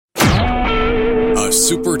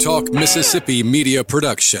SuperTalk Mississippi media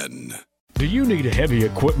production. Do you need heavy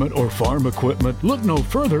equipment or farm equipment? Look no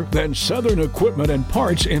further than Southern Equipment and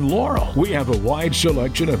Parts in Laurel. We have a wide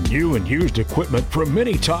selection of new and used equipment from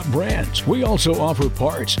many top brands. We also offer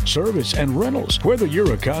parts, service, and rentals. Whether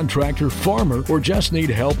you're a contractor, farmer, or just need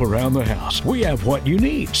help around the house, we have what you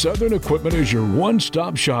need. Southern Equipment is your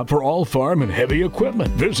one-stop shop for all farm and heavy equipment.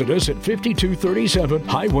 Visit us at 5237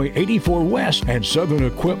 Highway 84 West and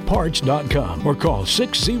SouthernEquipParts.com or call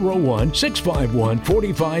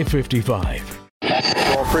 601-651-4555.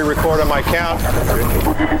 I'll pre-record on my count.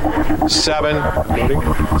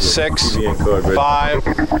 7, 6, 5,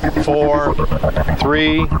 4,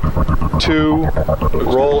 3, 2.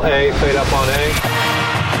 Roll A, fade up on A.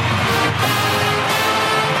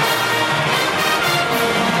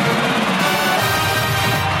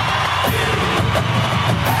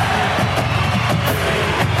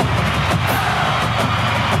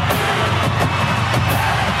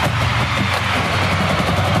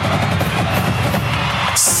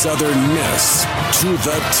 Southern Miss to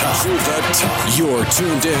the top. You're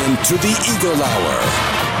tuned in to the Eagle Hour.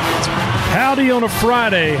 Howdy on a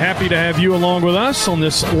Friday. Happy to have you along with us on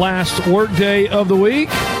this last work day of the week.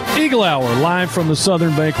 Eagle Hour, live from the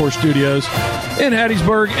Southern Bancorp Studios in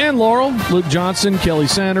Hattiesburg and Laurel. Luke Johnson, Kelly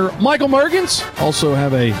Sander, Michael Mergens. Also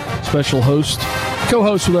have a special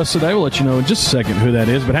co-host with us today. We'll let you know in just a second who that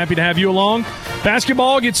is, but happy to have you along.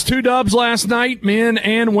 Basketball gets 2 dubs last night, men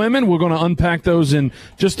and women. We're going to unpack those in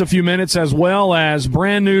just a few minutes, as well as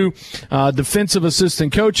brand new defensive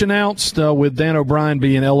assistant coach announced with Dan O'Brien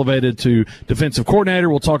being elevated to defensive coordinator.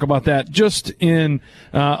 We'll talk about that just in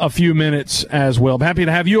a few minutes as well. I'm happy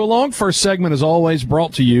to have you along. First segment, as always,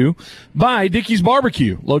 brought to you by Dickey's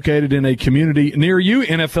Barbecue, located in a community near you.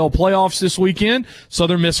 NFL playoffs this weekend.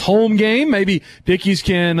 Southern Miss home game. Maybe Dickey's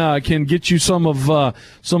can get you some of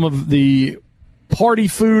the party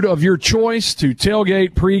food of your choice to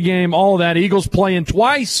tailgate, pregame, all of that. Eagles playing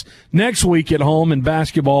twice next week at home in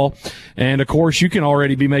basketball. And, of course, you can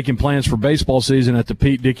already be making plans for baseball season at the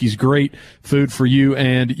Pete Dickey's. Great food for you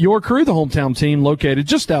and your crew. The hometown team located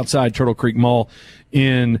just outside Turtle Creek Mall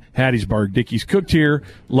in Hattiesburg. Dickey's, cooked here,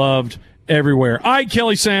 loved everywhere. All right,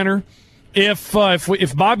 Kelly Sander, if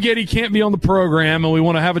Bob Getty can't be on the program and we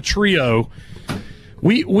want to have a trio,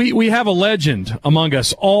 we have a legend among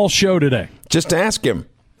us all show today. Just ask him.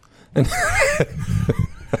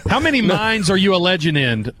 How many minds are you a legend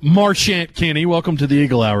in? Marchant Kenny, welcome to the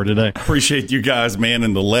Eagle Hour today. Appreciate you guys, man,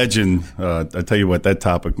 and the legend. I tell you what, that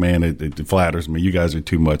topic, man, it flatters me. You guys are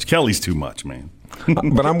too much. Kelly's too much, man.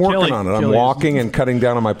 But I'm working on it. I'm walking and cutting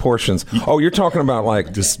down on my portions. Oh, you're talking about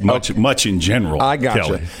like just much in general. I got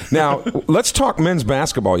you. Now, let's talk men's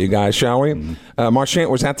basketball, you guys, shall we?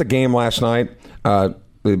 Marchant was at the game last night. The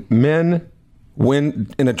men win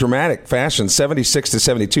in a dramatic fashion,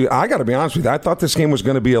 76-72. I got to be honest with you. I thought this game was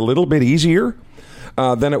going to be a little bit easier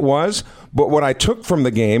than it was. But what I took from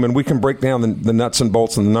the game, and we can break down the nuts and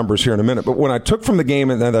bolts and the numbers here in a minute, but what I took from the game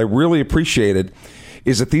and that I really appreciated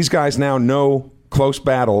is that these guys now know close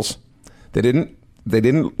battles. They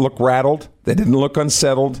didn't look rattled. They didn't look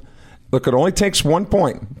unsettled. Look, it only takes 1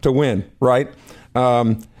 point to win, right?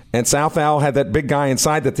 And South Al had that big guy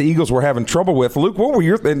inside that the Eagles were having trouble with. Luke, what were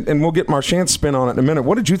your and we'll get Marchant's spin on it in a minute.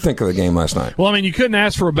 What did you think of the game last night? Well, I mean, you couldn't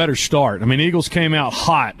ask for a better start. I mean, Eagles came out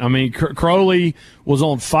hot. I mean, Crowley was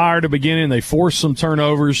on fire to begin in. They forced some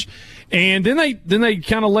turnovers, and then they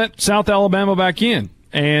kind of let South Alabama back in.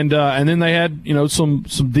 And then they had, some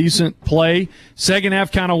decent play. Second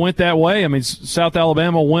half kind of went that way. I mean, South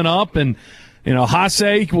Alabama went up and,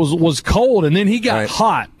 Hasse was cold, and then he got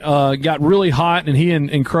hot, got really hot, and he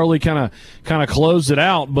and Crowley kind of closed it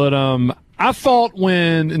out. But I thought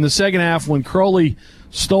in the second half when Crowley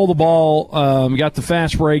stole the ball, got the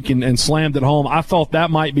fast break and slammed it home, I thought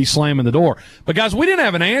that might be slamming the door. But guys, we didn't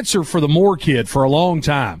have an answer for the Moore kid for a long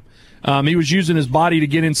time. He was using his body to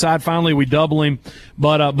get inside. Finally, we double him.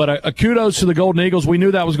 But a kudos to the Golden Eagles. We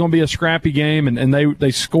knew that was going to be a scrappy game, and they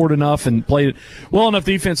scored enough and played well enough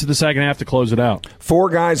defense in the second half to close it out. 4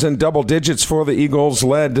 guys in double digits for the Eagles,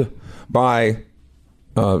 led by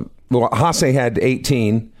Hasse had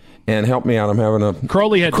 18. And help me out, I'm having a...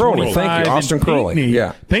 Crowley had 25. Thank you, Austin Crowley.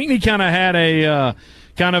 Yeah. Pinckney kind of had a...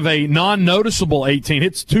 kind of a non-noticeable 18.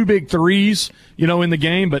 Hits 2 big threes, in the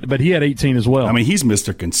game, but he had 18 as well. I mean, he's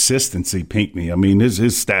Mr. Consistency, Pinckney. I mean, his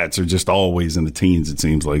stats are just always in the teens, it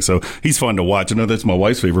seems like. So he's fun to watch. I know that's my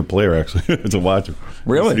wife's favorite player, actually, to watch him.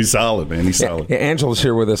 Really? He's solid, man. He's solid. Yeah, Angela's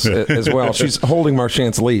here with us as well. She's holding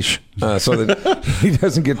Marchant's leash so that he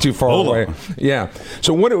doesn't get too far away. Yeah.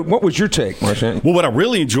 So what was your take, Marchant? Well, what I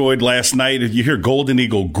really enjoyed last night, you hear Golden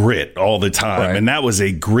Eagle grit all the time, right. And that was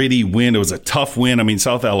a gritty win. It was a tough win. I mean,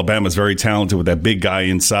 South Alabama is very talented with that big guy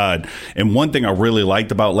inside. And one thing I really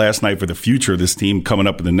liked about last night for the future of this team coming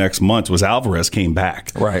up in the next months was Alvarez came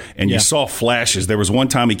back. Right. And you saw flashes. There was one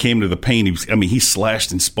time he came to the paint. He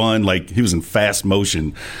slashed and spun like he was in fast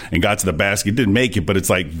motion and got to the basket. Didn't make it, but it's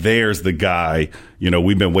like there's the guy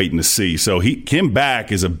we've been waiting to see. So him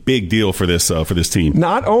back is a big deal for this team.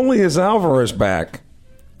 Not only is Alvarez back,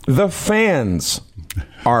 the fans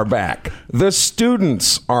are back. The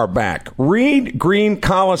students are back. Reed Green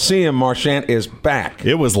Coliseum, Marchant, is back.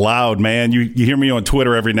 It was loud, man. You hear me on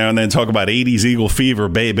Twitter every now and then talk about 80s Eagle fever,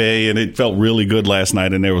 baby, and it felt really good last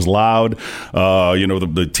night, and it was loud.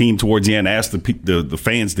 The team towards the end asked the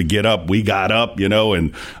fans to get up. We got up,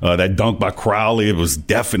 and that dunk by Crowley, it was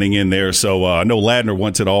deafening in there. So I know Ladner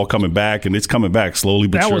wants it all coming back, and it's coming back slowly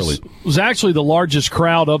but surely. That was actually the largest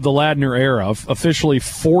crowd of the Ladner era, officially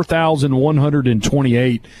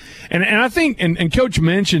 4,128. And I think, and Coach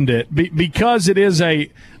mentioned it, because it is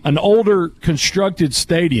an older constructed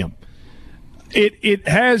stadium, it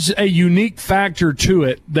has a unique factor to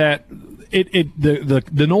it that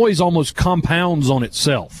the noise almost compounds on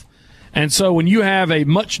itself. And so when you have a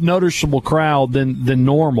much noticeable crowd than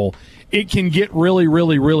normal, it can get really,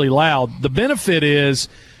 really, really loud. The benefit is,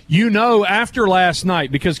 after last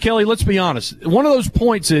night, because, Kelly, let's be honest, one of those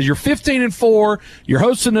points is you're 15-4, you're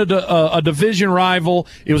hosting a division rival.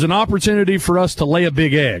 It was an opportunity for us to lay a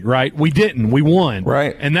big egg, right? We didn't. We won.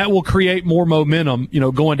 Right. And that will create more momentum,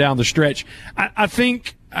 going down the stretch. I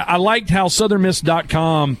think I liked how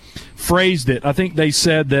SouthernMiss.com phrased it. I think they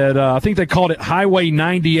said that I think they called it Highway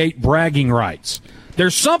 98 bragging rights.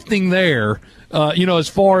 There's something there. As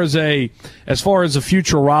far as a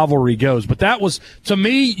future rivalry goes. But that was, to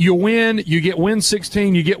me, you win, you get win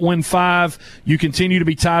 16, you get win 5, you continue to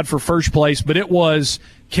be tied for first place. But it was,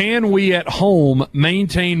 can we at home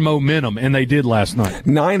maintain momentum? And they did last night.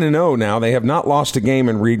 9-0 now. They have not lost a game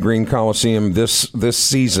in Reed Green Coliseum this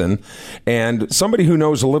season. And somebody who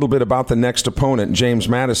knows a little bit about the next opponent, James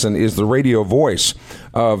Madison, is the radio voice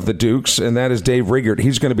of the Dukes, and that is Dave Riggert.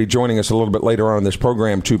 He's going to be joining us a little bit later on in this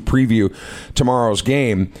program to preview tomorrow's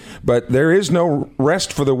game. But there is no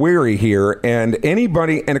rest for the weary here, and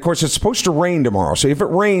of course it's supposed to rain tomorrow. So if it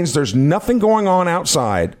rains, there's nothing going on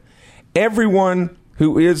outside. Everyone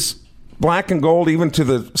who is black and gold, even to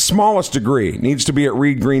the smallest degree, needs to be at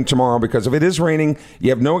Reed Green tomorrow, because if it is raining, you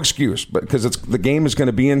have no excuse, because the game is going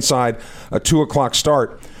to be inside a 2 o'clock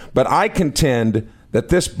start. But I contend that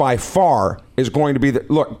this by far is going to be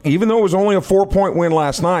look, even though it was only a 4-point win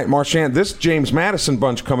last night, Marchant, this James Madison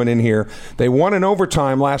bunch coming in here, they won in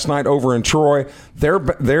overtime last night over in Troy.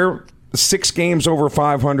 They're 6 games over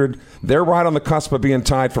 500. They're right on the cusp of being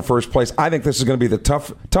tied for first place. I think this is going to be the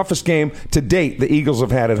toughest game to date the Eagles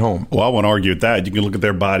have had at home. Well, I won't argue with that. You can look at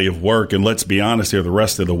their body of work, and let's be honest here, the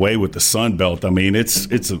rest of the way with the Sun Belt. I mean, it's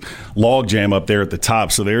a logjam up there at the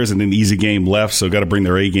top, so there isn't an easy game left, so got to bring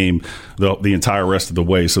their A game the entire rest of the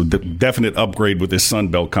way. So definite upgrade with this Sun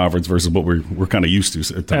Belt conference versus what we're kind of used to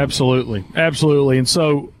at times. Absolutely. And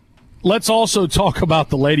so let's also talk about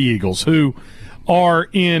the Lady Eagles, who are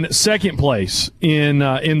in second place in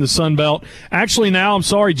the Sun Belt. Actually, now, I'm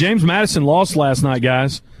sorry, James Madison lost last night,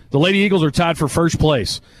 guys. The Lady Eagles are tied for first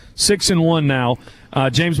place, 6-1 now.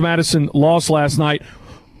 James Madison lost last night.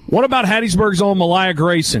 What about Hattiesburg's own Malaya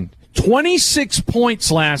Grayson? 26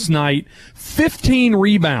 points last night, 15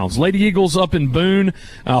 rebounds. Lady Eagles up in Boone.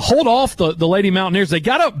 Hold off the Lady Mountaineers. They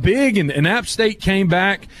got up big, and App State came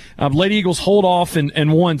back. Lady Eagles hold off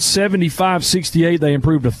and won 75-68. They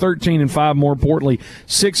improved to 13-5, more importantly,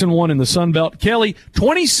 6-1 in the Sun Belt. Kelly,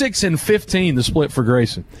 26-15, the split for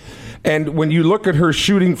Grayson. And when you look at her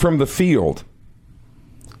shooting from the field,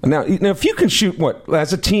 now if you can shoot,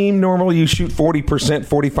 as a team, normally you shoot 40%,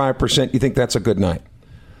 45%, you think that's a good night.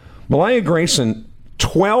 Malaya Grayson,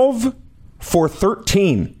 12 for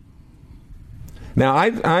 13. Now,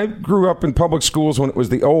 I grew up in public schools when it was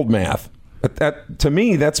the old math. But to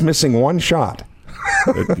me, that's missing one shot.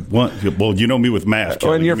 Well, you know me with math,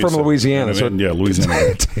 Kelly. And you're from Louisiana. So yeah, Louisiana.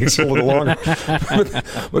 It takes a little longer.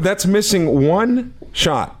 But that's missing one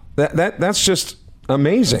shot. That's just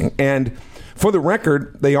amazing. And for the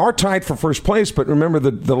record, they are tied for first place. But remember,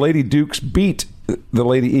 the Lady Dukes beat the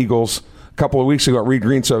Lady Eagles a couple of weeks ago at Reed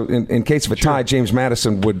Green, so in case of a tie, James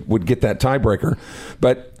Madison would get that tiebreaker.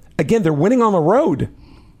 But again, they're winning on the road.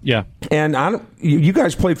 Yeah. And you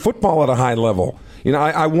guys played football at a high level.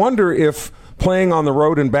 I wonder if playing on the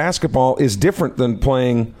road in basketball is different than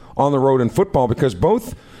playing on the road in football, because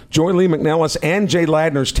both Joy Lee McNellis and Jay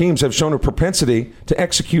Ladner's teams have shown a propensity to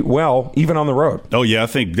execute well, even on the road. Oh, yeah, I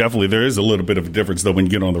think definitely there is a little bit of a difference, though, when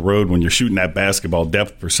you get on the road, when you're shooting that basketball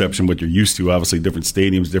depth perception, what you're used to, obviously different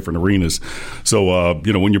stadiums, different arenas. So,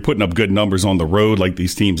 when you're putting up good numbers on the road like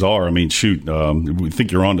these teams are, we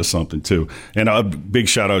think you're onto something, too. And a big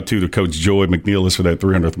shout-out, too, to Coach Joy McNelis for that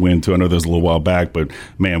 300th win, too. I know that was a little while back, but,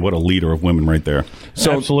 man, what a leader of women right there.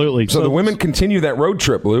 So, absolutely. So the women continue that road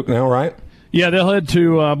trip, Luke, now, right? Yeah, they'll head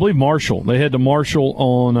to, I believe, Marshall. They head to Marshall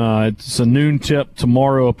on, it's a noon tip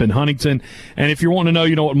tomorrow up in Huntington. And if you want to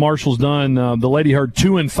know, what Marshall's done, the Lady Herd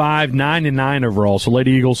 2-5, 9-9 overall. So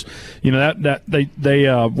Lady Eagles, that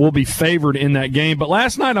they will be favored in that game. But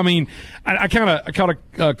last night, I kind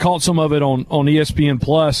of caught some of it on ESPN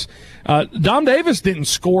Plus. Dom Davis didn't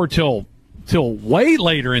score till way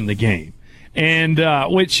later in the game, and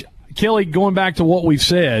which, Kelly, going back to what we've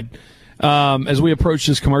said as we approach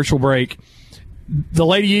this commercial break, the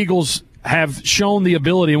Lady Eagles have shown the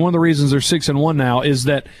ability, and one of the reasons they're 6-1 now is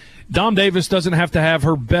that Dom Davis doesn't have to have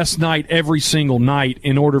her best night every single night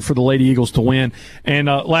in order for the Lady Eagles to win. And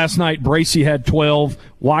last night, Bracy had 12,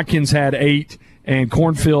 Watkins had 8, and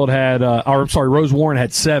Cornfield had, Rose Warren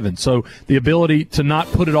had 7. So the ability to not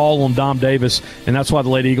put it all on Dom Davis, and that's why the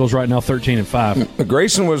Lady Eagles right now 13-5.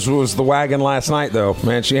 Grayson was the wagon last night, though.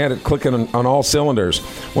 Man, she had it clicking on all cylinders.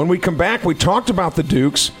 When we come back, we talked about the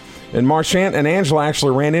Dukes, and Marchant and Angela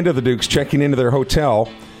actually ran into the Dukes checking into their hotel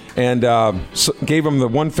and gave them the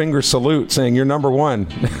one-finger salute, saying, "You're number one."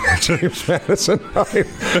 James Madison.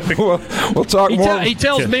 We'll talk more. He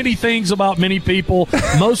tells many things about many people.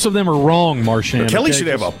 Most of them are wrong, Marchant. Kelly should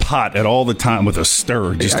have a pot at all the time with a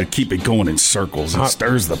stir just to keep it going in circles. It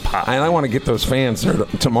stirs the pot. And I want to get those fans there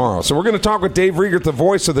tomorrow. So we're going to talk with Dave Riegert, the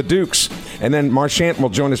voice of the Dukes, and then Marchant will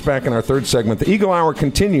join us back in our third segment. The Eagle Hour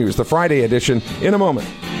continues, the Friday edition, in a moment.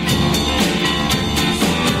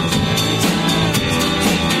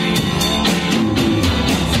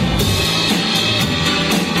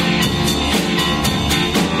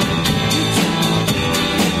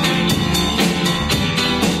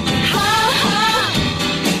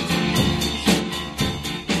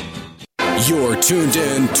 You're tuned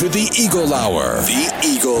in to the Eagle Hour. The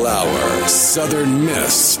Eagle Hour. Southern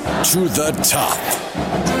Miss to the top.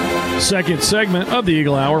 Second segment of the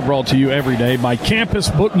Eagle Hour brought to you every day by Campus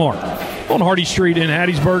Bookmark on Hardy Street in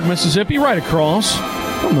Hattiesburg, Mississippi, right across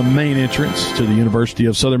from the main entrance to the University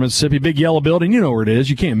of Southern Mississippi. Big yellow building. You know where it is.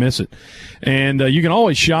 You can't miss it. And you can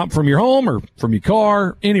always shop from your home or from your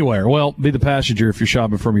car, anywhere. Well, be the passenger if you're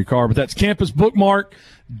shopping from your car. But that's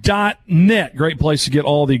campusbookmark.net. Great place to get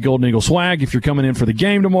all the Golden Eagle swag. If you're coming in for the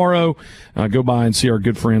game tomorrow, go by and see our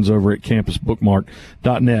good friends over at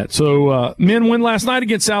campusbookmark.net. So men win last night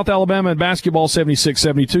against South Alabama in basketball,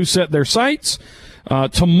 76-72. Set their sights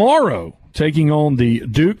tomorrow, taking on the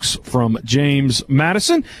Dukes from James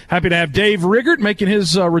Madison. Happy to have Dave Riegert making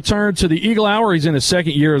his return to the Eagle Hour. He's in his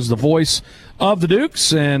second year as the voice of the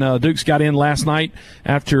Dukes, and Dukes got in last night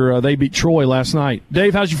after they beat Troy last night.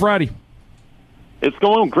 Dave, how's your Friday? It's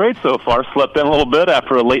going great so far. Slept in a little bit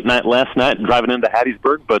after a late night last night and driving into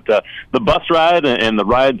Hattiesburg, but the bus ride and the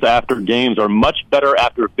rides after games are much better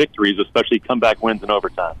after victories, especially comeback wins in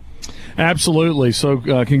overtime. Absolutely. So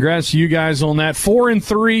congrats to you guys on that.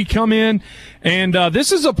 4-3 come in, and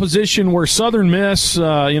this is a position where Southern Miss,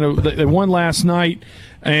 they won last night,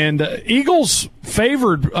 and Eagles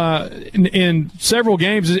favored in several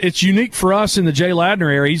games. It's unique for us in the Jay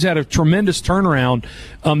Ladner area. He's had a tremendous turnaround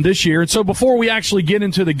this year. And so before we actually get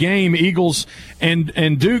into the game, Eagles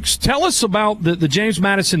and Dukes, tell us about the James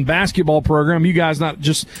Madison basketball program. You guys not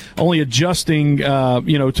just only adjusting,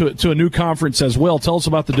 to a new conference as well. Tell us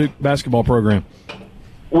about the Duke basketball program.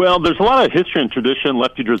 Well, there's a lot of history and tradition.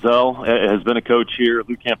 Lefty Drizel has been a coach here.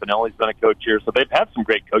 Lou Campanelli's been a coach here. So they've had some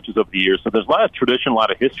great coaches over the years. So there's a lot of tradition, a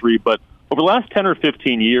lot of history. But over the last 10 or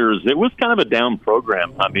 15 years, it was kind of a down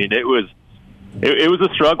program. I mean, it was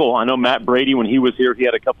a struggle. I know Matt Brady, when he was here, he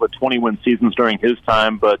had a couple of 20-win seasons during his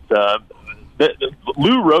time. But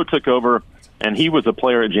Lou Rowe took over, and he was a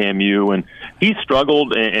player at JMU, and he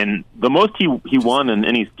struggled. And the most he won in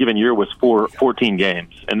any given year was 14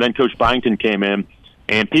 games. And then Coach Byington came in.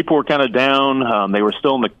 And people were kind of down. They were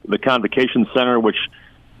still in the Convocation Center, which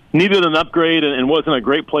needed an upgrade and wasn't a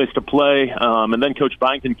great place to play. And then Coach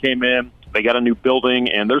Byington came in. They got a new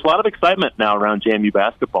building, and there's a lot of excitement now around JMU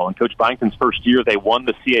basketball. In Coach Byington's first year, they won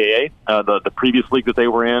the CAA, the previous league that they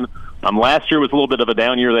were in, Last year was a little bit of a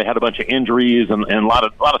down year. They had a bunch of injuries, and a lot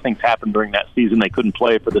of things happened during that season. They couldn't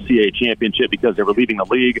play for the CAA championship because they were leaving the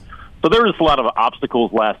league. So there was a lot of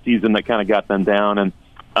obstacles last season that kind of got them down. And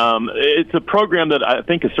it's a program that I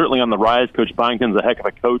think is certainly on the rise. Coach Byington's a heck of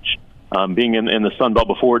a coach. Being in the Sun Belt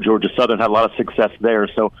before, Georgia Southern had a lot of success there.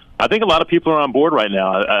 So I think a lot of people are on board right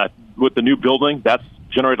now. With the new building, that's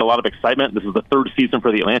generated a lot of excitement. This is the third season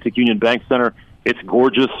for the Atlantic Union Bank Center. It's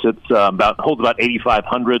gorgeous. It's holds about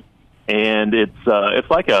 8,500. And it's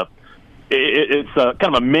like it's kind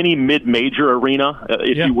of a mini mid-major arena,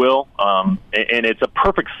 if you will, and it's a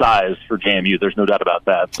perfect size for JMU. There's no doubt about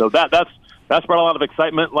that. So that's brought a lot of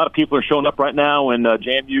excitement. A lot of people are showing up right now, and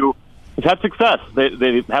JMU has had success. They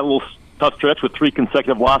had a little tough stretch with 3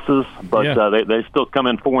 consecutive losses, but they still come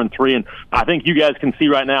in 4-3. And I think you guys can see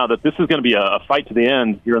right now that this is going to be a fight to the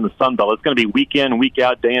end here in the Sun Belt. It's going to be week in, week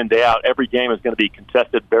out, day in, day out. Every game is going to be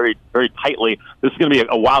contested very, very tightly. This is going to be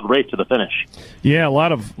a wild race to the finish. Yeah, a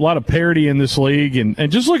lot of parity in this league.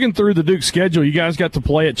 And just looking through the Duke schedule, you guys got to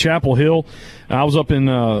play at Chapel Hill. I was up in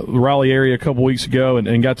the Raleigh area a couple weeks ago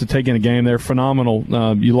and got to take in a game there. Phenomenal.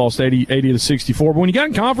 You lost 80-64. But when you got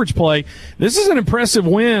in conference play, this is an impressive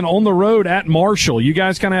win on the road at Marshall. You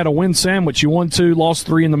guys kind of had a win sandwich. You won 2, lost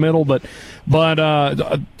 3 in the middle, but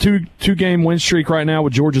a two-game win streak right now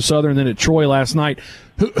with Georgia Southern, then at Troy last night.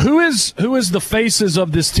 Who is the faces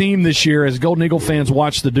of this team this year as Golden Eagle fans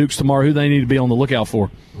watch the Dukes tomorrow? Who they need to be on the lookout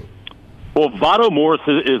for? Well, Vado Morris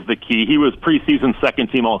is the key. He was preseason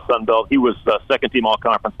second-team All-Sun Belt. He was second-team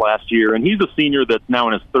All-Conference last year, and he's a senior that's now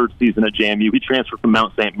in his third season at JMU. He transferred from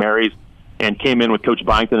Mount St. Mary's and came in with Coach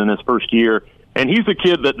Byington in his first year. And he's a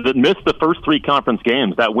kid that missed the first 3 conference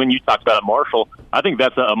games. That win you talked about at Marshall, I think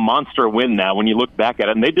that's a monster win now when you look back at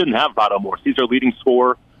it. And they didn't have Vado Morris. He's their leading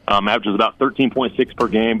scorer. Averages about 13.6 per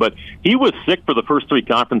game, but he was sick for the first 3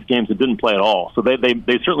 conference games and didn't play at all. So they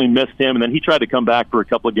certainly missed him, and then he tried to come back for a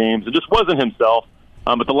couple of games. It just wasn't himself.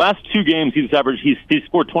 But the last 2 games, he's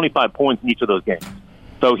scored 25 points in each of those games.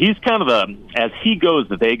 So he's kind of as he goes,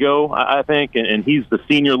 they go, I think, and he's the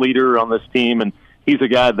senior leader on this team, and he's a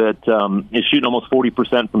guy that is shooting almost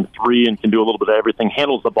 40% from 3 and can do a little bit of everything,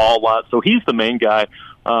 handles the ball a lot. So he's the main guy.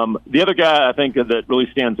 The other guy I think that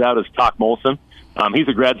really stands out is Tock Molson. He's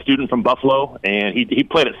a grad student from Buffalo, and he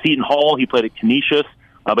played at Seton Hall. He played at Canisius,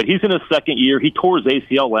 but he's in his second year. He tore his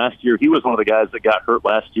ACL last year. He was one of the guys that got hurt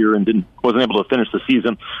last year and wasn't able to finish the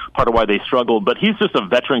season, part of why they struggled. But he's just a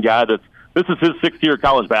veteran guy. This is his 6th year of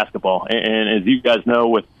college basketball. And as you guys know,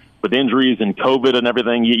 with injuries and COVID and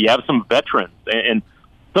everything, you have some veterans. And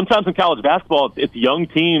sometimes in college basketball, it's young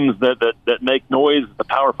teams that make noise at the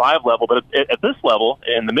Power 5 level. But at this level,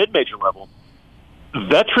 in the mid-major level,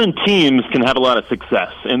 veteran teams can have a lot of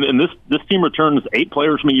success. And this team returns 8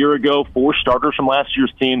 players from a year ago, 4 starters from last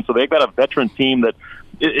year's team. So they've got a veteran team that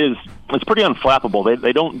is pretty unflappable.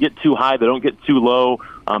 They don't get too high. They don't get too low.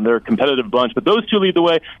 They're a competitive bunch. But those 2 lead the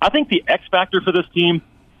way. I think the X factor for this team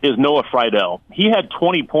is Noah Friedel. He had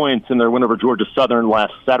 20 points in their win over Georgia Southern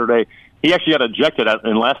last Saturday. He actually got ejected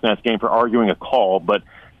in last night's game for arguing a call, but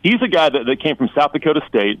he's a guy that came from South Dakota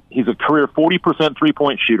State. He's a career 40%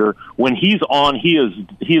 three-point shooter. When he's on, he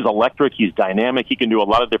is electric. He's dynamic. He can do a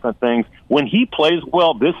lot of different things. When he plays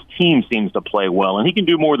well, this team seems to play well, and he can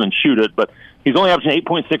do more than shoot it, but he's only averaging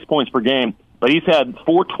 8.6 points per game. But he's had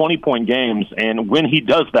 4 20-point games, and when he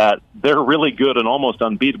does that, they're really good and almost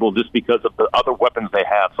unbeatable just because of the other weapons they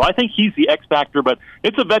have. So I think he's the X factor, but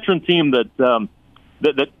it's a veteran team that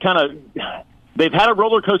kind of they've had a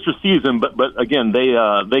roller coaster season, but again they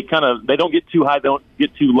don't get too high, they don't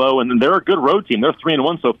get too low, and they're a good road team. They're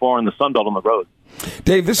 3-1 so far in the Sun Belt on the road.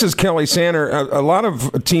 Dave, this is Kelly Sander. A lot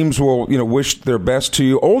of teams will wish their best to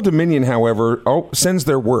you. Old Dominion, however, sends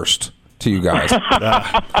their worst to you guys.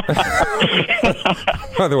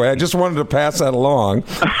 By the way, I just wanted to pass that along.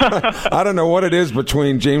 I don't know what it is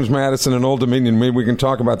between James Madison and Old Dominion. Maybe we can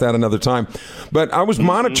talk about that another time. But I was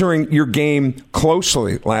monitoring your game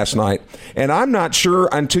closely last night, and I'm not sure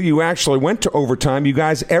until you actually went to overtime you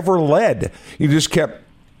guys ever led. You just kept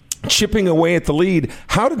chipping away at the lead.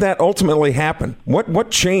 How did that ultimately happen?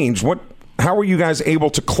 What changed? How were you guys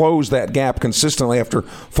able to close that gap consistently after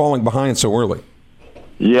falling behind so early?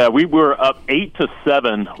 Yeah, we were up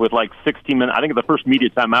 8-7 with like 16 minutes. I think at the first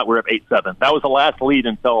media timeout, we were up 8-7. That was the last lead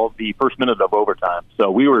until the first minute of overtime.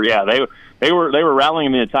 So we were, they were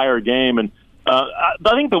rallying the entire game. And I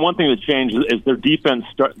think the one thing that changed is their defense.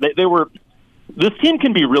 This team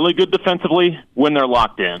can be really good defensively when they're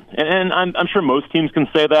locked in, and I'm sure most teams can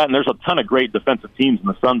say that. And there's a ton of great defensive teams in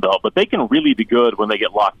the Sun Belt, but they can really be good when they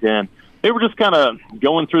get locked in. They were just kind of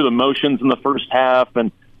going through the motions in the first half,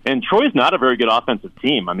 and And Troy's not a very good offensive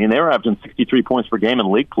team. I mean, they were averaging 63 points per game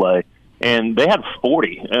in league play, and they had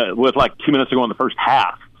 40 with like 2 minutes to go in the first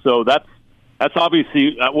half. So that's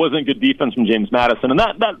obviously that wasn't good defense from James Madison, and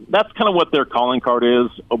that's kind of what their calling card is.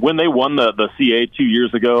 When they won the CA 2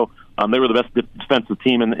 years ago, they were the best defensive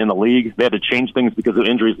team in the league. They had to change things because of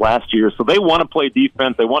injuries last year, so they want to play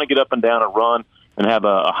defense. They want to get up and down and run and have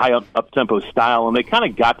a high up-tempo style, and they kind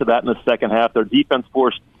of got to that in the second half. Their defense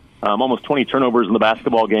forced almost 20 turnovers in the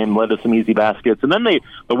basketball game, led to some easy baskets. And then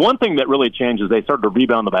the one thing that really changed is they started to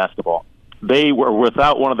rebound the basketball. They were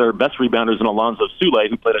without one of their best rebounders in Alonzo Sule,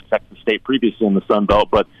 who played at Texas State previously in the Sun Belt,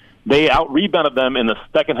 but they out-rebounded them in the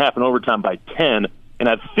second half in overtime by 10 and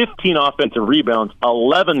had 15 offensive rebounds,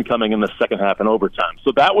 11 coming in the second half in overtime.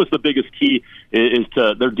 So that was the biggest key, is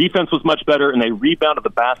to their defense was much better, and they rebounded the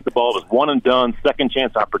basketball. It was one and done, second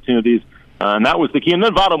chance opportunities, and that was the key. And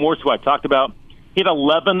then Vado Morse, who I talked about, hit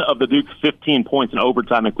 11 of the Duke's 15 points in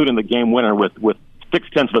overtime, including the game winner with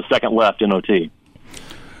 0.6 of a second left in OT.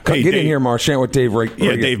 Hey, Get Dave, in here, Marchant, with Dave Riggert.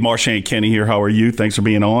 Yeah, Dave Marchant Kenny here. How are you? Thanks for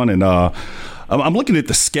being on. And I'm looking at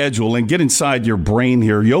the schedule and get inside your brain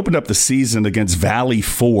here. You opened up the season against Valley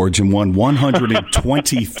Forge and won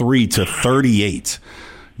 123-38.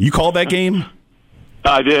 You called that game?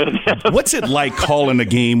 I did. What's it like calling a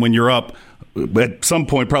game when you're up at some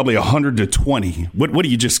point probably 100-20? What are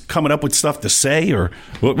you just coming up with stuff to say, or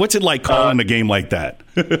what's it like calling a game like that?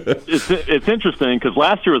 It's interesting because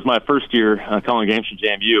last year was my first year calling games for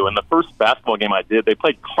JMU, and the first basketball game I did, they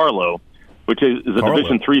played Carlo, which is a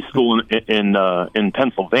Division III school in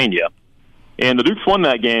Pennsylvania, and the Dukes won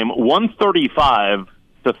that game 135-38.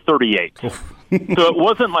 So it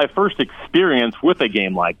wasn't my first experience with a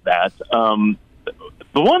game like that.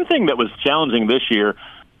 The one thing that was challenging this year,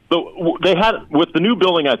 they had, with the new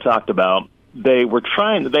building I talked about, they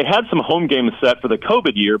had some home games set for the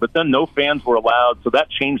COVID year, but then no fans were allowed, so that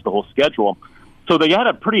changed the whole schedule. So they had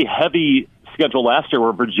a pretty heavy schedule last year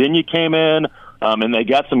where Virginia came in, and they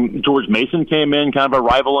got George Mason came in, kind of a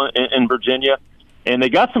rival in Virginia, and they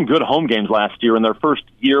got some good home games last year in their first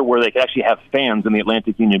year where they could actually have fans in the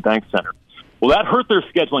Atlantic Union Bank Center. Well, that hurt their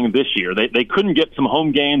scheduling this year. They couldn't get some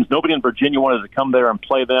home games. Nobody in Virginia wanted to come there and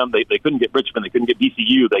play them. They couldn't get Richmond. They couldn't get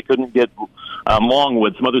VCU. They couldn't get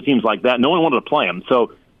Longwood, some other teams like that. No one wanted to play them.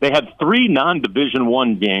 So they had 3 non-Division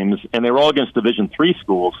I games, and they were all against Division III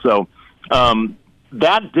schools. So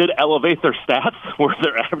that did elevate their stats, where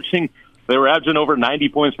they were averaging over 90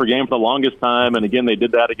 points per game for the longest time. And, again, they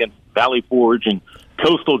did that against Valley Forge and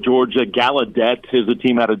Coastal Georgia. Gallaudet is a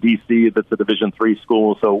team out of D.C. that's a Division III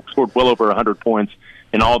school, so scored well over 100 points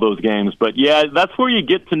in all those games. But, yeah, that's where you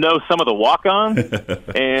get to know some of the walk-ons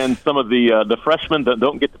and some of the freshmen that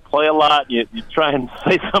don't get to play a lot. You try and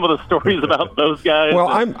say some of the stories about those guys. Well,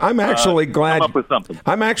 I'm actually glad. Come up with something.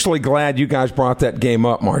 I'm actually glad you guys brought that game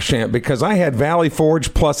up, Marchant, because I had Valley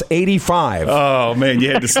Forge plus 85. Oh man,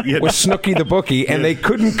 you had with Snooky the bookie, and they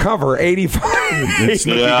couldn't cover 85.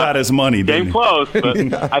 Snooky got his money. Came close, but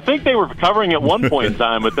I think they were covering at one point in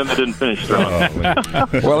time, but then they didn't finish strong.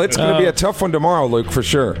 Well, it's going to be a tough one tomorrow, Luke, for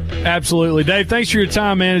sure. Absolutely. Dave, thanks for your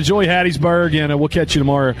time, man. Enjoy Hattiesburg, and we'll catch you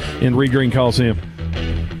tomorrow in Reed Green Coliseum.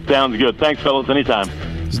 Sounds good. Thanks, fellas. Anytime.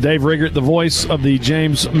 It's Dave Riggert, the voice of the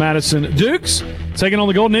James Madison Dukes, taking on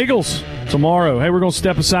the Golden Eagles tomorrow. Hey, we're going to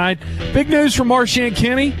step aside. Big news from Marchant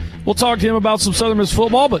Kenny. We'll talk to him about some Southern Miss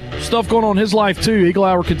football, but stuff going on in his life, too. Eagle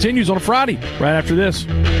Hour continues on a Friday right after this.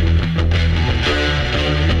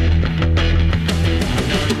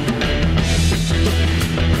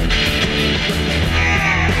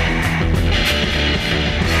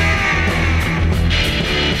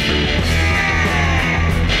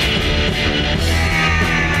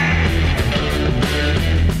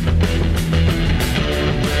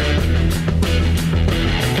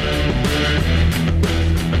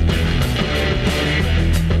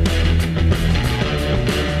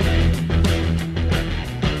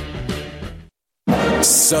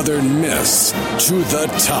 Southern Miss to the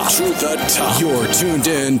top. To the top. You're tuned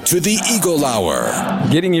in to the Eagle Hour.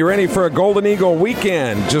 Getting you ready for a Golden Eagle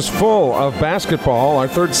weekend, just full of basketball. Our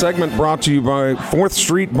third segment brought to you by 4th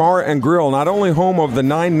Street Bar and Grill. Not only home of the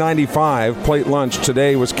 $9.95 plate lunch,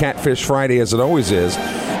 today was Catfish Friday as it always is.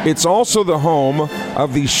 It's also the home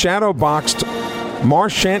of the shadow-boxed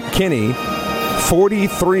Marchant Kenny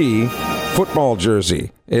 43 football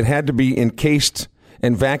jersey. It had to be encased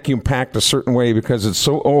and vacuum packed a certain way because it's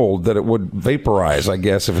so old that it would vaporize, I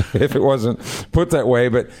guess, if it wasn't put that way.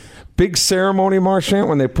 But big ceremony, Marchant,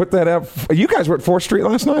 when they put that up? You guys were at 4th Street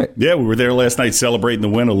last night. Yeah, we were there last night celebrating the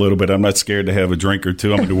win a little bit. I'm not scared to have a drink or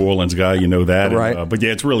two. I'm a New Orleans guy, you know that. Right. But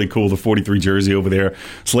yeah, it's really cool, the 43 jersey over there.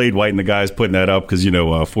 Slade White and the guys putting that up because,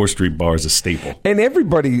 4th Street bar is a staple. And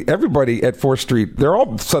everybody at 4th Street, they're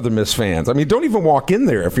all Southern Miss fans. I mean, don't even walk in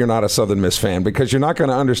there if you're not a Southern Miss fan because you're not going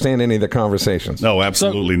to understand any of the conversations. No,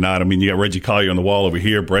 absolutely not. I mean, you got Reggie Collier on the wall over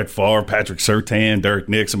here, Brett Favre, Patrick Surtain, Derek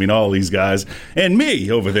Nix. I mean, all these guys. And me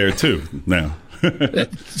over there, too, now.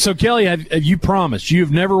 So, Kelly, you promised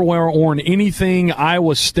you've never worn anything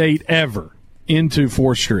Iowa State ever into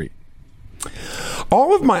 4th Street.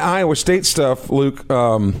 All of my Iowa State stuff, Luke,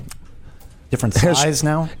 different size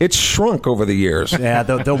now? It's shrunk over the years. Yeah,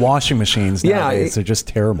 the washing machines nowadays are just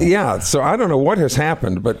terrible. Yeah, so I don't know what has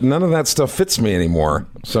happened, but none of that stuff fits me anymore.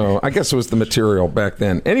 So I guess it was the material back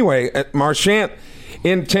then. Anyway, Marchant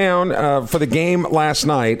in town for the game last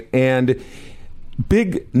night, and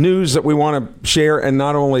big news that we want to share and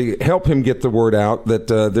not only help him get the word out, that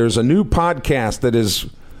there's a new podcast that is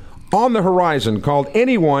on the horizon called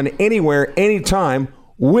Anyone, Anywhere, Anytime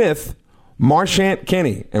with Marchant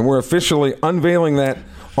Kenney. And we're officially unveiling that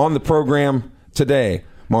on the program today,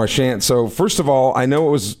 Marchant. So first of all, I know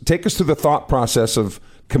it was take us through the thought process of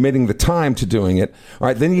committing the time to doing it. All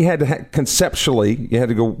right, then you had to conceptually, you had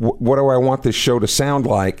to go, what do I want this show to sound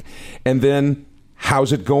like? And then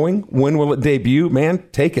how's it going? When will it debut? Man,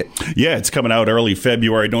 take it. Yeah, it's coming out early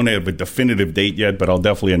February. I don't have a definitive date yet, but I'll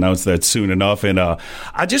definitely announce that soon enough. And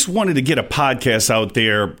I just wanted to get a podcast out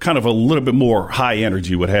there, kind of a little bit more high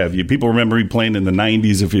energy, what have you. People remember me playing in the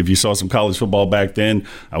 90s. If you saw some college football back then,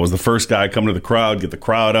 I was the first guy coming to the crowd, get the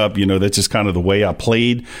crowd up. That's just kind of the way I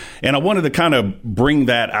played. And I wanted to kind of bring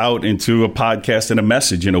that out into a podcast and a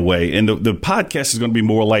message in a way. And the podcast is going to be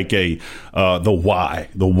more like the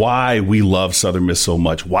why we love Southern Miss so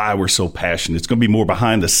much, why we're so passionate. It's going to be more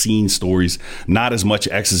behind the scenes stories, not as much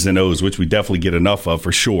X's and O's, which we definitely get enough of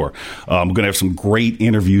for sure. I'm going to have some great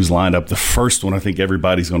interviews lined up. The first one I think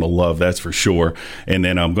everybody's going to love, that's for sure. And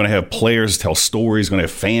then I'm going to have players tell stories, going to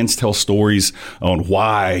have fans tell stories on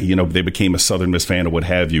why they became a Southern Miss fan or what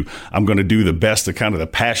have you. I'm going to do the best of kind of the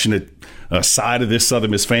passionate side of this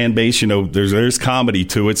Southern Miss fan base. There's comedy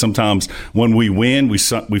to it. Sometimes when we win, we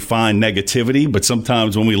find negativity, but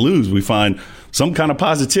sometimes when we lose, we find some kind of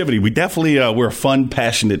positivity. We definitely we're a fun,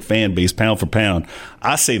 passionate fan base, pound for pound.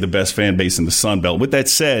 I say the best fan base in the Sun Belt. With that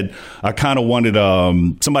said, I kind of wanted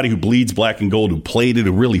somebody who bleeds black and gold, who played it,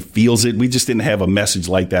 who really feels it. We just didn't have a message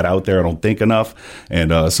like that out there, I don't think, enough.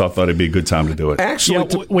 And so I thought it'd be a good time to do it.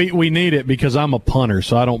 Actually, we need it because I'm a punter,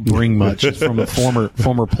 so I don't bring much from a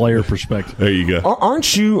former player perspective. There you go.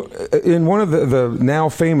 Aren't you in one of the now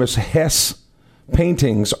famous Hess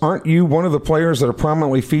paintings? Aren't you one of the players that are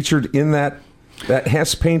prominently featured in that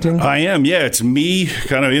Hess painting? I am, yeah. It's me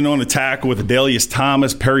kind of in on the tackle with Adelius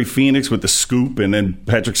Thomas, Perry Phoenix with the scoop, and then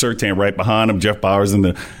Patrick Surtain right behind him, Jeff Bowers in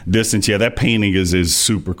the distance. Yeah, that painting is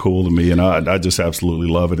super cool to me, and I just absolutely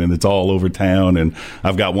love it. And it's all over town, and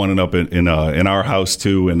I've got one up in our house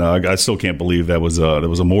too, and I still can't believe that was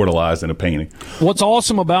immortalized in a painting. What's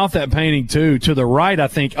awesome about that painting too, to the right, I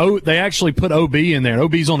think, they actually put OB in there.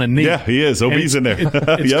 OB's on a knee. Yeah, he is. OB's in there.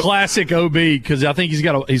 It's yep. Classic OB because I think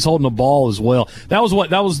he's holding a ball as well. That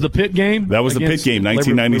was the Pitt game? That was the Pitt game,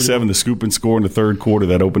 1997, the scoop and score in the third quarter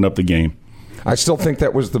that opened up the game. I still think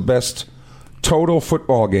that was the best total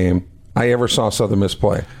football game I ever saw Southern Miss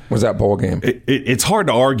play. Was that bowl game? It's hard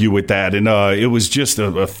to argue with that, and it was just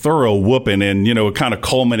a thorough whooping, and it kind of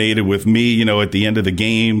culminated with me, at the end of the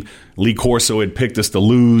game. Lee Corso had picked us to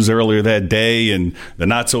lose earlier that day, and the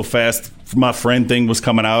not so fast my friend thing was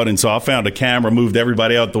coming out, and so I found a camera, moved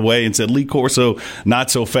everybody out the way, and said, Lee Corso, not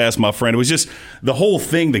so fast, my friend. It was just the whole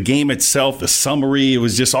thing, the game itself, the summary. It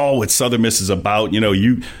was just all what Southern Miss is about.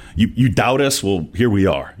 You doubt us? Well, here we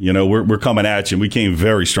are. We're coming at you, and we came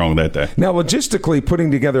very strong that day. Now, logistically, putting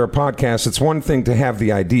together a podcast, it's one thing to have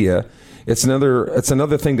the idea. It's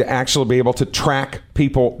another thing to actually be able to track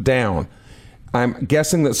people down. I'm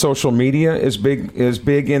guessing that social media is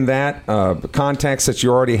big in that. Contacts that you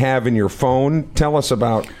already have in your phone. Tell us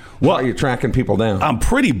about how you're tracking people down. I'm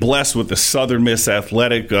pretty blessed with the Southern Miss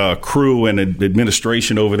athletic crew and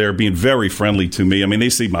administration over there being very friendly to me. I mean, they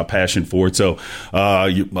see my passion for it. So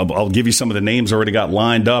I'll give you some of the names I already got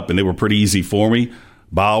lined up, and they were pretty easy for me.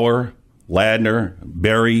 Bauer, Ladner,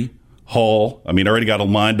 Berry, Hall. I mean, I already got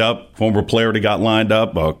them lined up. Former player already got lined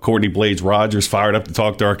up. Courtney Blades Rogers, fired up to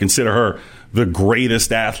talk to her. I consider her the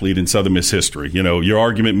greatest athlete in Southern Miss history. Your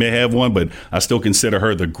argument may have one, but I still consider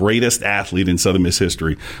her the greatest athlete in Southern Miss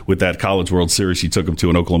history with that College World Series she took them to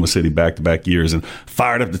in Oklahoma City back-to-back years. And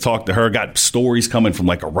fired up to talk to her. Got stories coming from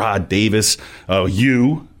like a Rod Davis,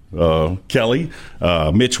 Kelly,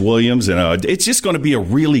 Mitch Williams, and it's just going to be a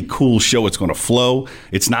really cool show. It's going to flow.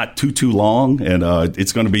 It's not too long, and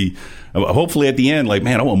it's going to be hopefully at the end, like,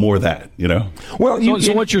 man, I want more of that, you know? Well,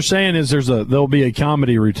 so what you're saying is there'll be a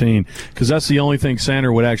comedy routine, because that's the only thing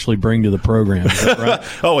Sander would actually bring to the program. Is that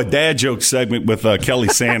right? A dad joke segment with Kelly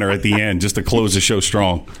Sander at the end, just to close the show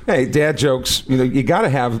strong. Hey, dad jokes, you got to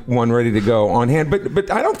have one ready to go on hand.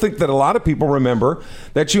 But I don't think that a lot of people remember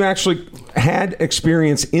that you actually had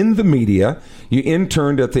experience in the media. You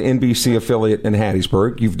interned at the NBC affiliate in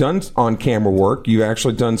Hattiesburg. You've done on-camera work. You've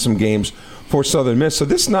actually done some games for Southern Miss. So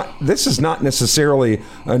this is not necessarily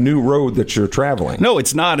a new road that you're traveling. No,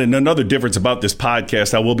 it's not. And another difference about this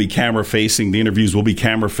podcast, I will be camera-facing. The interviews will be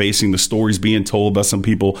camera-facing. The stories being told by some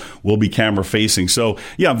people will be camera-facing. So,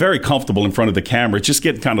 yeah, I'm very comfortable in front of the camera. Just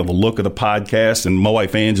getting kind of the look of the podcast. And my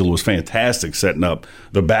wife, Angela, was fantastic setting up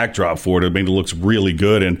the backdrop for it. I mean, it looks really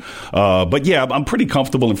good. And but, yeah, I'm pretty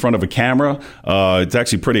comfortable in front of a camera. It's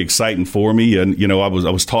actually pretty exciting for me. And, I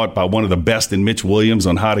was taught by one of the best in Mitch Williams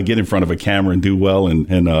on how to get in front of a camera and do well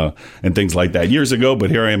and things like that years ago, but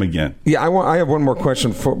here I am again. Yeah, I have one more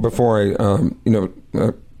question before I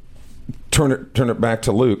turn it back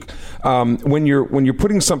to Luke. When you're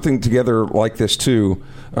putting something together like this too,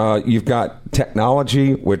 you've got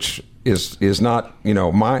technology, which is not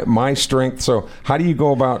my strength. So how do you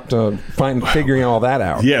go about figuring all that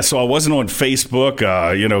out? Yeah, so I wasn't on Facebook.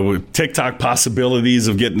 TikTok possibilities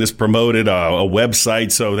of getting this promoted, a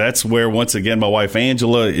website. So that's where, once again, my wife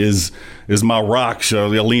Angela is my rock. So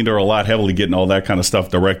I leaned her a lot heavily getting all that kind of stuff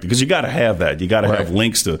directed, because you got to have that. You got to have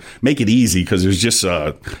links to make it easy, because there's just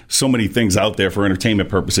so many things out there for entertainment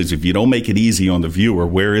purposes. If you don't make it easy on the viewer,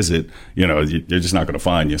 where is it? They're just not going to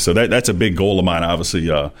find you. So that's a big goal of mine. Obviously,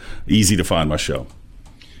 easy to find my show.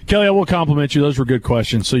 Kelly, I will compliment you. Those were good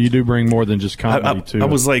questions. So you do bring more than just comedy to it. I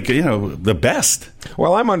was like, the best.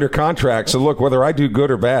 Well, I'm under contract, so look, whether I do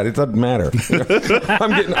good or bad, it doesn't matter.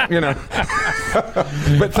 I'm getting,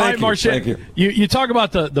 But thank you. Marchant, thank you. You talk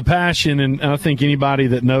about the passion, and I think anybody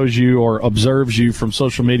that knows you or observes you from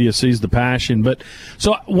social media sees the passion. But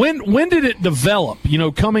so when did it develop?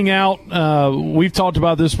 Coming out, we've talked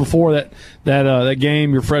about this before, that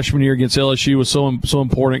game your freshman year against LSU was so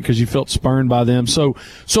important because you felt spurned by them. So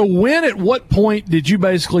at what point did you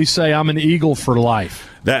basically say, I'm an Eagle for life?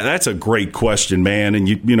 That's a great question, man.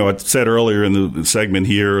 And I said earlier in the segment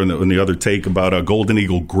here and the other take about Golden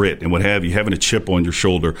Eagle grit and what have you, having a chip on your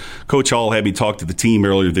shoulder. Coach Hall had me talk to the team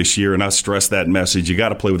earlier this year, and I stressed that message. You got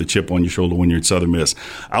to play with a chip on your shoulder when you're at Southern Miss.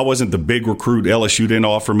 I wasn't the big recruit. LSU didn't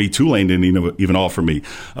offer me. Tulane didn't even offer me.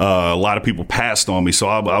 A lot of people passed on me, so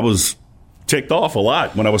I was ticked off a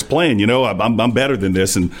lot when I was playing. I'm better than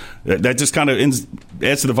this, and that just kind of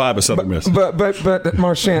adds to the vibe of Southern Miss. But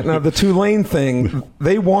Marchant, now the Tulane thing,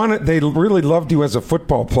 they really loved you as a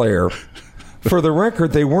football player. For the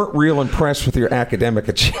record, they weren't real impressed with your academic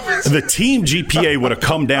achievements. The team GPA would have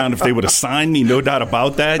come down if they would have signed me, no doubt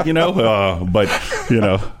about that. But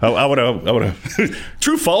I would have.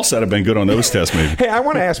 True, false. I'd have been good on those tests, maybe. Hey, I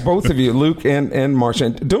want to ask both of you, Luke and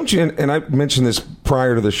Marchant, don't you? And I mentioned this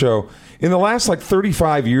prior to the show. In the last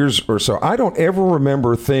 35 years or so, I don't ever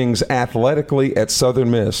remember things athletically at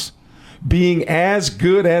Southern Miss being as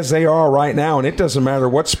good as they are right now, and it doesn't matter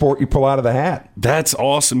what sport you pull out of the hat. That's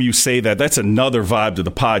awesome you say that. That's another vibe to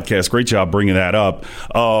the podcast. Great job bringing that up.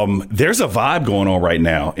 There's a vibe going on right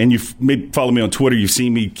now, and you've maybe follow me on Twitter. You've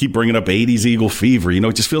seen me keep bringing up 80s Eagle fever.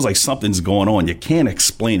 It just feels like something's going on. You can't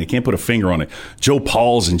explain it. Can't put a finger on it. Joe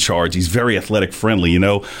Paul's in charge. He's very athletic friendly.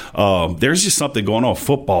 There's just something going on.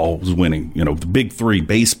 Football was winning. The Big Three,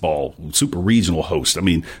 baseball, super regional host.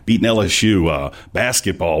 Beating LSU,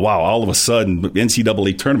 basketball. Wow, all of a sudden,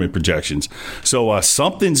 NCAA tournament projections. So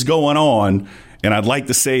something's going on, and I'd like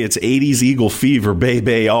to say it's 80s Eagle fever,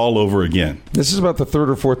 baby, all over again. This is about the third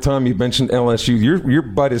or fourth time you mentioned LSU. Your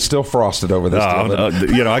butt is still frosted over this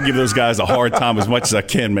deal. I give those guys a hard time as much as I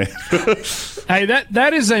can, man. Hey,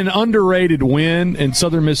 that is an underrated win in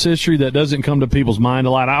Southern Miss history that doesn't come to people's mind a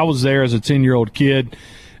lot. I was there as a 10-year-old kid.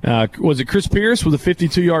 Was it Chris Pierce with a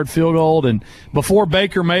 52-yard field goal? And before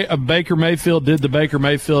Baker Mayfield did the Baker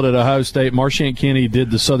Mayfield at Ohio State, Marchant Kenney did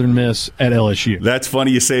the Southern Miss at LSU. That's funny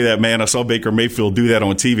you say that, man. I saw Baker Mayfield do that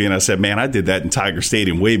on TV, and I said, man, I did that in Tiger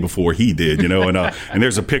Stadium way before he did, and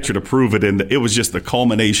there's a picture to prove it. And it was just the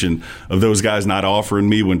culmination of those guys not offering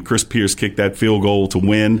me when Chris Pierce kicked that field goal to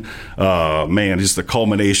win. Man, just the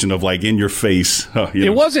culmination of in your face.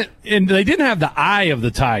 It wasn't, and they didn't have the eye of the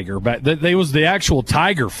tiger, but it was the actual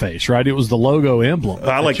tiger face, right? It was the logo emblem.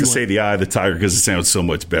 I like to say the eye of the tiger because it sounds so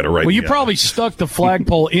much better, right? Well, you probably stuck the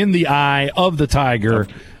flagpole in the eye of the tiger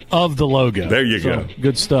of the logo. There you go.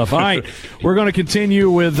 Good stuff. All right, we're going to continue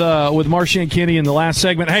with Marchant Kinney in the last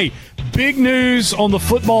segment. Hey, big news on the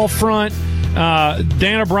football front.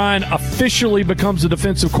 Dan O'Brien officially becomes the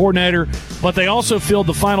defensive coordinator, but they also filled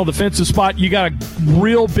the final defensive spot. You got a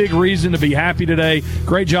real big reason to be happy today.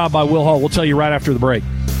 Great job by Will Hall. We'll tell you right after the break.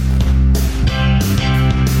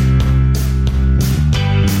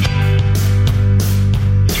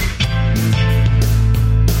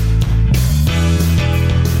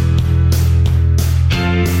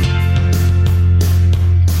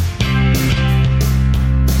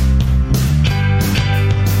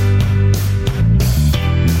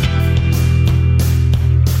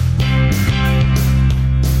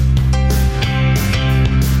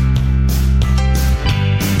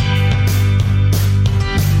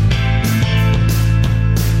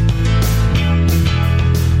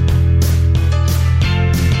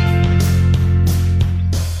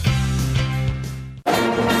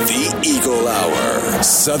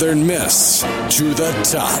 Southern Miss to the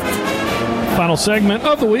top. Final segment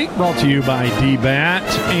of the week brought to you by DBAT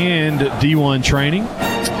and D1 Training.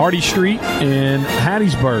 Hardy Street in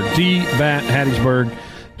Hattiesburg.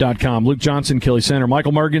 DBATHattiesburg.com. Luke Johnson, Kelly Center,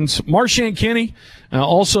 Michael Mergens, Marchant Kinney,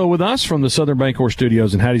 also with us from the Southern Bancorp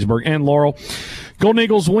Studios in Hattiesburg and Laurel. Golden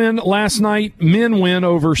Eagles win last night. Men win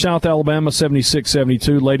over South Alabama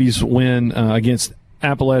 76-72. Ladies win against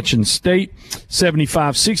Appalachian State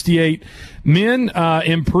 75-68. Men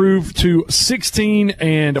improved to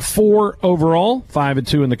 16-4 overall,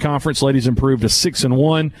 5-2 in the conference. Ladies improved to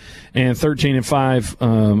 6-1 and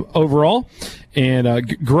 13-5 overall.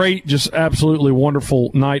 And great, just absolutely wonderful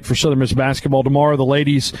night for Southern Miss basketball. Tomorrow, the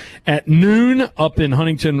ladies at noon up in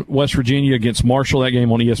Huntington, West Virginia against Marshall. That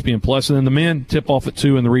game on ESPN Plus. And then the men tip off at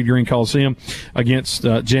 2 in the Reed Green Coliseum against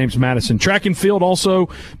James Madison. Track and field also.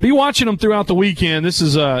 Be watching them throughout the weekend. This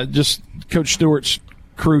is just Coach Stewart's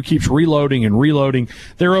crew keeps reloading and reloading.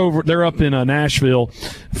 They're up in Nashville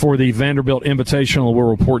for the Vanderbilt Invitational.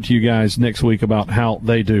 We'll report to you guys next week about how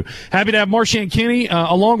they do. Happy to have Marchant Kinney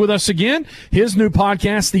along with us again. His new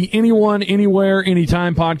podcast, the Anyone, Anywhere,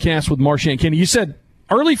 Anytime podcast with Marchant Kinney. You said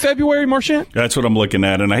early February, Marchant? That's what I'm looking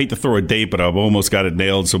at, and I hate to throw a date, but I've almost got it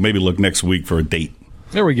nailed, so maybe look next week for a date.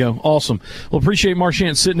 There we go. Awesome. Well, appreciate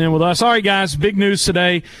Marchant sitting in with us. All right, guys, big news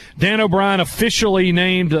today. Dan O'Brien officially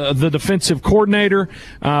named the defensive coordinator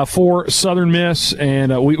for Southern Miss,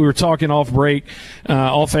 and we were talking off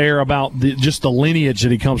air about just the lineage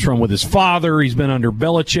that he comes from with his father. He's been under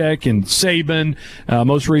Belichick and Saban,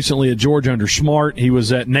 most recently at Georgia under Smart. He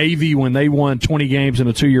was at Navy when they won 20 games in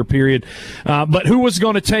a 2-year period. But who was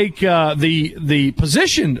going to take the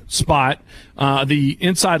position spot, the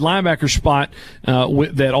inside linebacker spot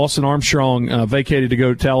that Austin Armstrong vacated to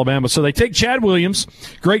go to Alabama. So they take Chad Williams,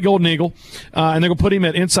 great Golden Eagle, and they're going to put him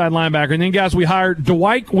at inside linebacker. And then, guys, we hired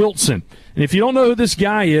Dwight Wilson. And if you don't know who this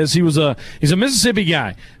guy is, he's a Mississippi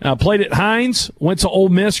guy. Played at Hines, went to Ole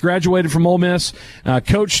Miss, graduated from Ole Miss,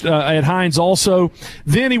 coached at Hines also.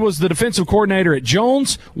 Then he was the defensive coordinator at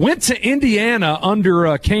Jones, went to Indiana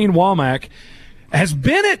under Kane Womack. Has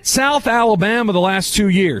been at South Alabama the last 2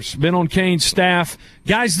 years, been on Kane's staff.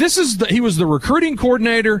 Guys, he was the recruiting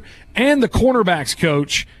coordinator and the cornerbacks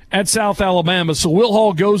coach at South Alabama. So Will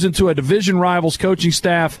Hall goes into a division rival's coaching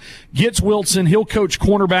staff, gets Wilson. He'll coach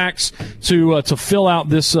cornerbacks to fill out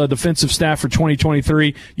this defensive staff for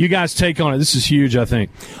 2023. You guys take on it. This is huge, I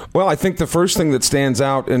think. Well, I think the first thing that stands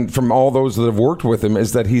out and from all those that have worked with him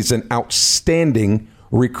is that he's an outstanding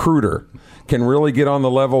recruiter. Can really get on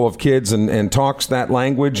the level of kids and talks that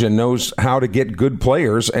language and knows how to get good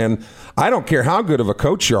players. And I don't care how good of a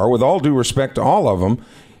coach you are, with all due respect to all of them,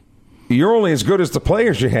 you're only as good as the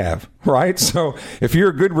players you have, right? So if you're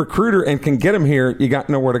a good recruiter and can get them here, you got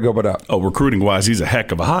nowhere to go but up. Oh, recruiting-wise, he's a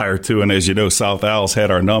heck of a hire, too. And as you know, South Al's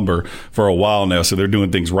had our number for a while now, so they're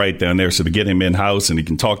doing things right down there. So to get him in-house and he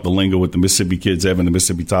can talk the lingo with the Mississippi kids having the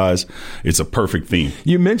Mississippi ties, it's a perfect theme.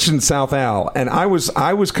 You mentioned South Al, and I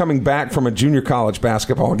was coming back from a junior college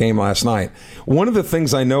basketball game last night. One of the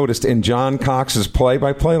things I noticed in John Cox's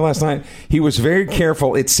play-by-play last night, he was very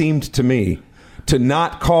careful, it seemed to me, to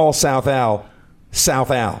not call South Al.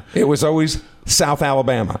 It was always South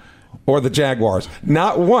Alabama or the Jaguars.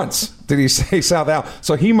 Not once did he say South Al.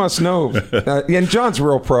 So he must know. And John's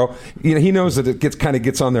real pro. You know, he knows that it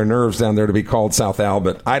gets on their nerves down there to be called South Al,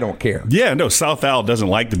 but I don't care. Yeah, no, South Al doesn't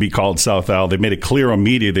like to be called South Al. They made it clear on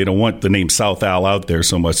media they don't want the name South Al out there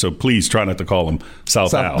so much. So please try not to call him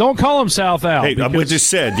South Al. Don't call him South Al. Hey, I just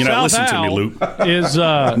said, listen to me, Luke.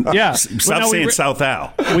 Stop saying South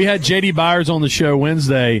Al. We had J.D. Byers on the show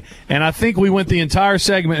Wednesday, and I think we went the entire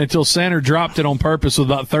segment until Center dropped it on purpose with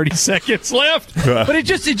about 30 seconds left. But it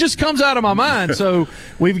just comes words out of my mind. So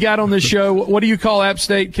we've got on this show, what do you call App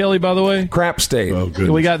State, Kelly, by the way? Crap State. Oh, good.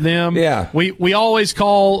 We got them. Yeah. We always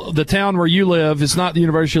call the town where you live, it's not the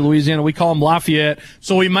University of Louisiana, we call them Lafayette.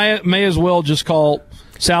 So we may as well just call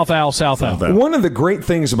South Al. One of the great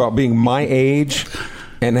things about being my age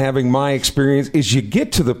and having my experience is you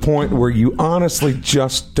get to the point where you honestly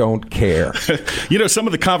just don't care. Some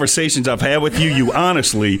of the conversations I've had with you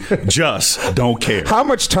honestly just don't care. How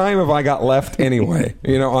much time have I got left anyway,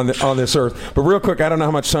 on this earth? But real quick, I don't know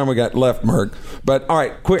how much time we got left, Merck. But all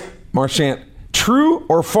right, quick, Marchant. True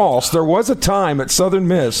or false, there was a time at Southern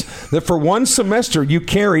Miss that for one semester you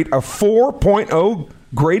carried a 4.0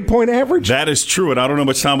 grade point average? That is true, and I don't know how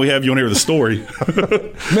much time we have. You want to hear the story?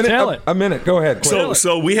 A minute. Go ahead.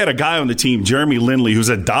 So we had a guy on the team, Jeremy Lindley, who's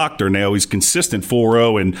a doctor now. He's consistent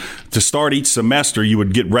 4.0, and to start each semester, you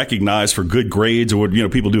would get recognized for good grades, or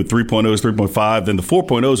people do 3.0s, 3.5. Then the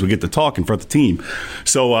 4.0s would get to talk in front of the team.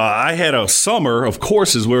 So I had a summer of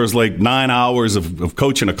courses where it was like 9 hours of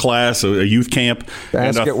coaching a class, a youth camp,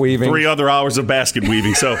 basket weaving, 3 other hours of basket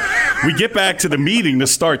weaving. So we get back to the meeting to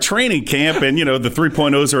start training camp, and the 3.0s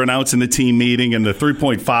are announced in the team meeting, and the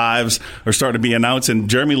 3.5s are starting to be announced. And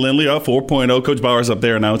Jeremy Lindley, 4.0, Coach Bauer's up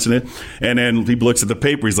there announcing it. And then he looks at the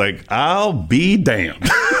paper. He's like, I'll be damned.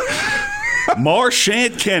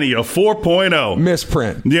 Marchant Kenny, a 4.0.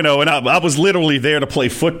 Misprint. And I was literally there to play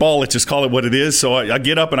football. Let's just call it what it is. So I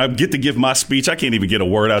get up and I get to give my speech. I can't even get a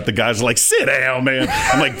word out. The guys are like, sit down, man.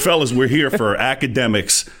 I'm like, fellas, we're here for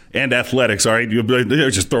academics and athletics, all right? They're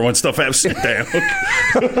just throwing stuff at. Sit down.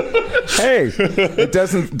 Hey, it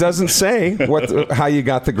doesn't say how you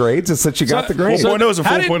got the grades. It's that you got the grades. 4.0 is a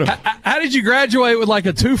 4.0. How did you graduate with like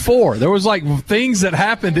a 2.4? There was like things that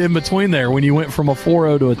happened in between there when you went from a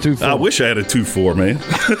 4.0 to a 2.4. I wish I had a 2.4, man.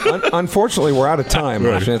 Unfortunately, we're out of time,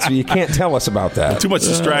 Marchant, so you can't tell us about that. Too much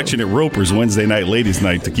distraction at Roper's Wednesday night, ladies'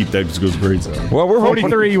 night to keep those grades up. Well, we're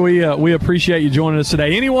 43. We appreciate you joining us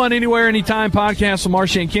today. Anyone, anywhere, anytime podcast with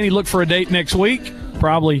Marchant Kenny. Look for a date next week.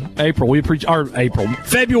 Probably April.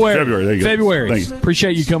 February. February.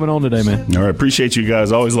 Appreciate you coming on today, man. All right. Appreciate you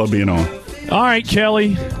guys. Always love being on. All right,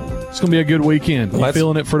 Kelly. It's going to be a good weekend. You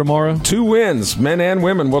feeling it for tomorrow? 2 wins, men and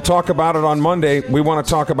women. We'll talk about it on Monday. We want to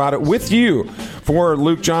talk about it with you. For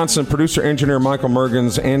Luke Johnson, producer, engineer Michael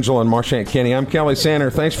Mergens, Angela, and Marchant Kenny, I'm Kelly Sander.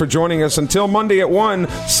 Thanks for joining us. Until Monday at 1,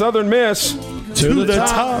 Southern Miss. To the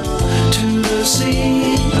top. To the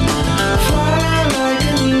sea. Fly like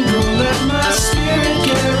an eagle. Let my spirit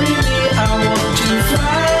carry me. I want to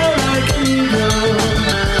fly like an eagle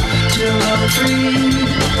till I'm free.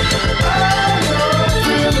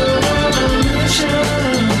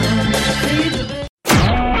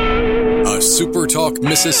 A SuperTalk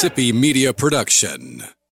Mississippi media production.